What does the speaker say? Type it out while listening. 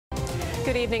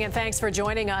Good evening and thanks for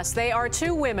joining us. They are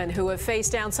two women who have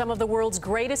faced down some of the world's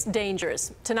greatest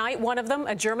dangers. Tonight, one of them,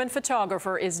 a German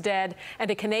photographer, is dead and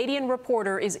a Canadian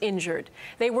reporter is injured.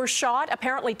 They were shot,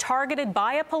 apparently targeted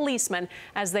by a policeman,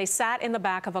 as they sat in the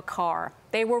back of a car.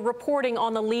 They were reporting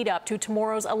on the lead up to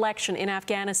tomorrow's election in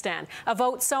Afghanistan, a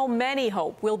vote so many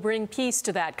hope will bring peace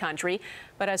to that country.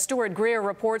 But as Stuart Greer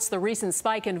reports, the recent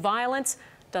spike in violence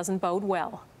doesn't bode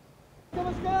well.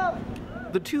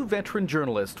 The two veteran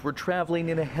journalists were traveling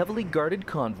in a heavily guarded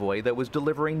convoy that was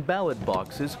delivering ballot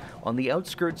boxes on the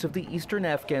outskirts of the eastern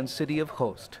Afghan city of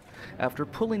Khost. After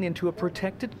pulling into a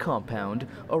protected compound,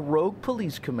 a rogue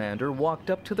police commander walked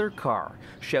up to their car,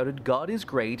 shouted "God is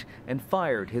great," and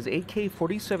fired his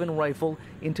AK-47 rifle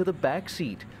into the back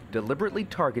seat, deliberately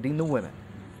targeting the women.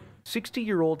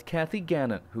 60-year-old Kathy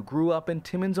Gannon, who grew up in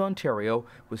Timmins, Ontario,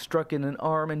 was struck in an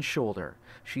arm and shoulder.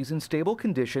 She's in stable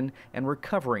condition and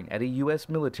recovering at a U.S.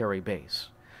 military base.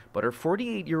 But her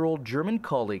 48-year-old German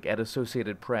colleague at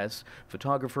Associated Press,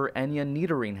 photographer Anja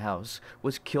Niederinghaus,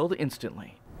 was killed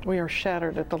instantly. We are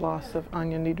shattered at the loss of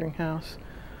Anja Niederinghaus,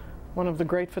 one of the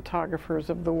great photographers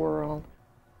of the world.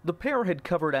 The pair had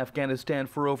covered Afghanistan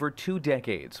for over 2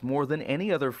 decades, more than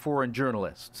any other foreign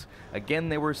journalists. Again,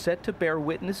 they were set to bear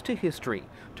witness to history.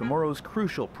 Tomorrow's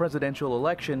crucial presidential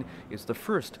election is the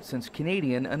first since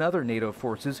Canadian and other NATO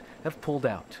forces have pulled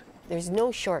out. There's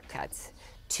no shortcuts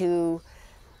to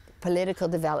political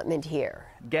development here.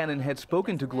 Gannon had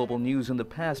spoken to Global News in the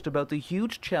past about the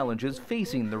huge challenges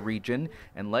facing the region,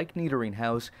 and like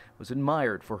Niederinghaus, was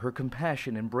admired for her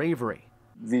compassion and bravery.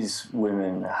 These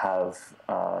women have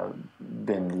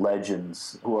been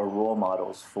legends who are role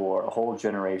models for a whole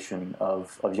generation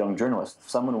of young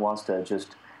journalists. Someone who wants to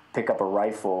just pick up a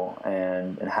rifle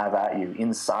and have at you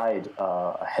inside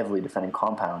a heavily defended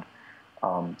compound,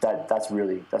 that's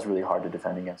really hard to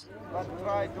defend against.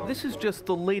 This is just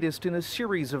the latest in a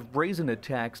series of brazen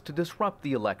attacks to disrupt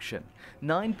the election.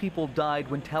 9 people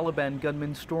died when Taliban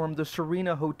gunmen stormed the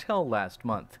Serena Hotel last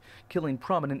month, killing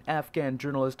prominent Afghan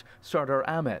journalist Sardar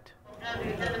Ahmed.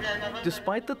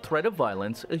 Despite the threat of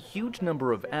violence, a huge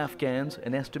number of Afghans,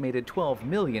 an estimated 12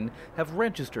 million, have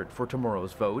registered for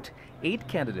tomorrow's vote. 8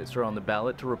 candidates are on the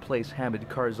ballot to replace Hamid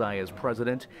Karzai as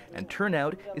president, and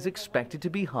turnout is expected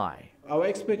to be high. Our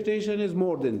expectation is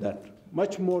more than that,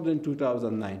 much more than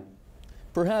 2009.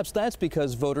 Perhaps that's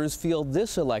because voters feel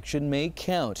this election may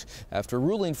count. After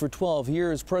ruling for 12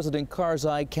 years, President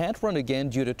Karzai can't run again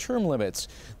due to term limits.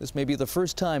 This may be the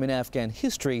first time in Afghan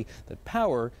history that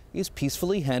power is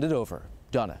peacefully handed over.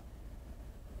 Donna.